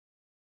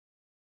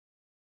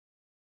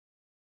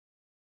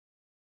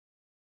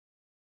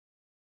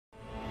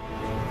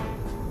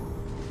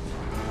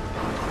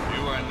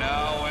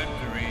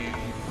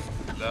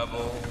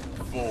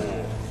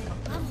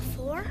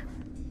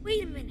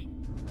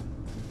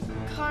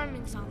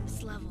Carmen's on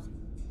this level.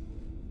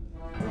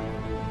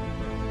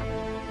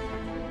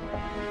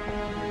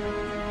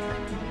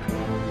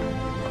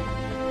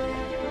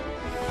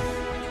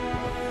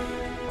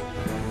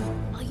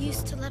 I'll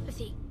use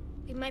telepathy.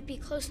 We might be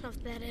close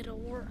enough that it'll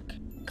work.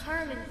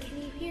 Carmen,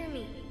 can you hear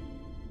me?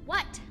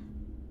 What?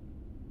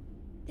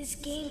 This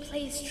game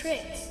plays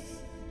tricks.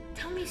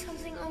 Tell me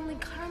something only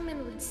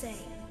Carmen would say.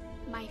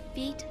 My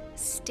feet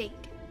stink.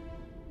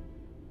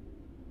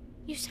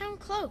 You sound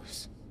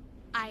close.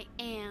 I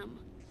am.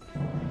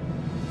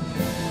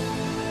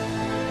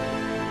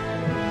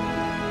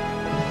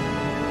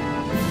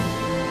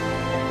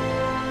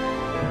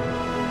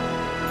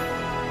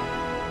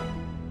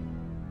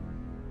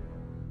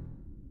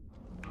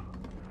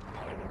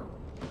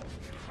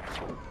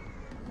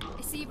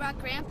 I see you brought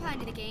Grandpa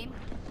into the game.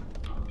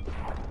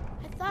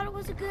 I thought it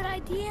was a good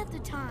idea at the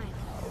time.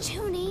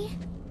 Juni!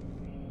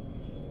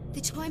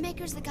 The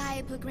Toymaker's the guy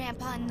who put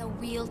Grandpa in the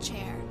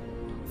wheelchair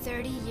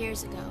 30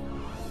 years ago.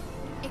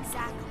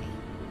 Exactly.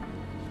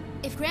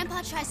 If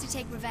Grandpa tries to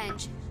take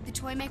revenge, the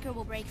Toymaker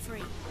will break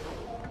free.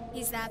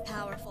 He's that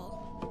powerful.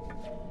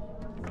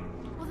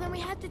 Well, then we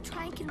have to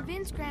try and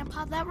convince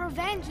Grandpa that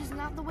revenge is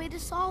not the way to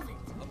solve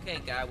it. Okay,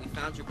 guy, we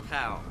found your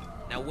pal.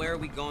 Now where are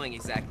we going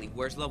exactly?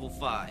 Where's level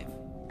 5?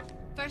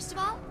 First of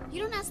all,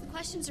 you don't ask the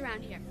questions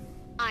around here.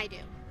 I do.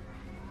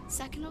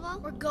 Second of all,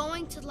 We're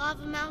going to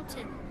Lava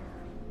Mountain.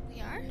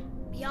 we are?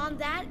 Beyond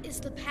that is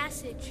the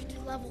passage to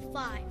level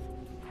 5.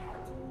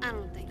 I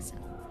don't think so.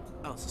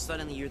 Oh, so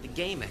suddenly you're the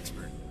game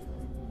expert.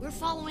 We're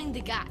following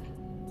the guy.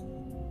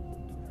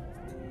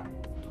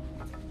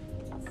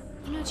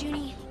 You know,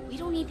 Juni, we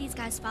don't need these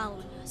guys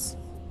following us.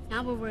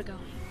 Not where we're going.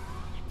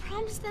 I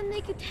promised them they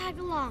could tag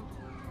along.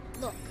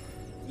 Look,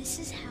 this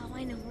is how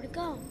I know where to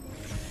go.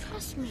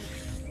 Trust me.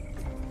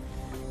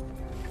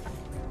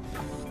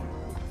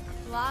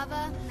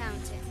 Lava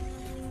Mountain.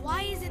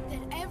 Why is it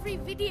that every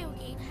video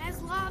game has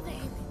lava in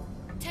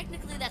it?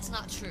 Technically, that's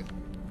not true.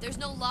 There's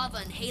no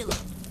lava in Halo.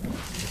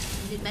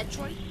 And in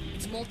Metroid,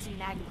 it's molten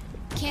magma.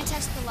 Can't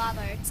touch the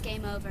lava or it's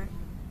game over.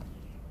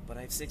 But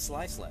I have 6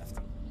 lives left.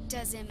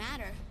 Doesn't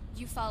matter.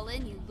 You fall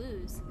in, you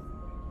lose.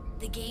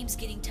 The game's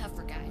getting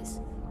tougher, guys.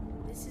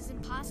 This is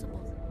impossible.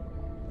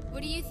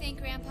 What do you think,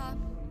 Grandpa?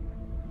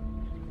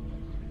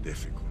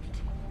 Difficult.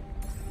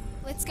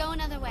 Let's go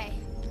another way.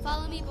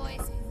 Follow me,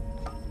 boys.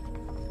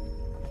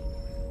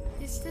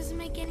 This doesn't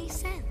make any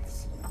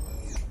sense.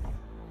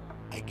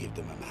 I give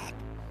them a map.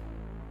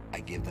 I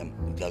give them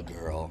the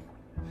girl.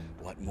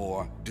 What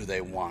more do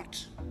they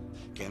want?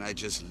 Can I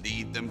just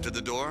lead them to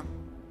the door?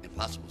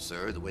 Impossible,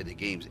 sir. The way the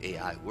game's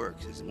AI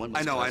works is one.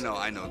 I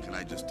know. Can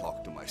I just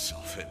talk to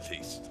myself at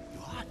least? You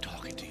are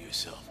talking to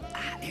yourself.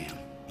 I am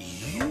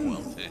you.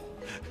 Well then,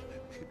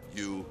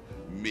 you,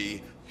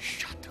 me,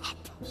 Shut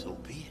up. So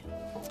be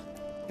it.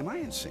 am I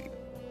insane?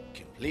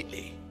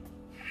 Completely.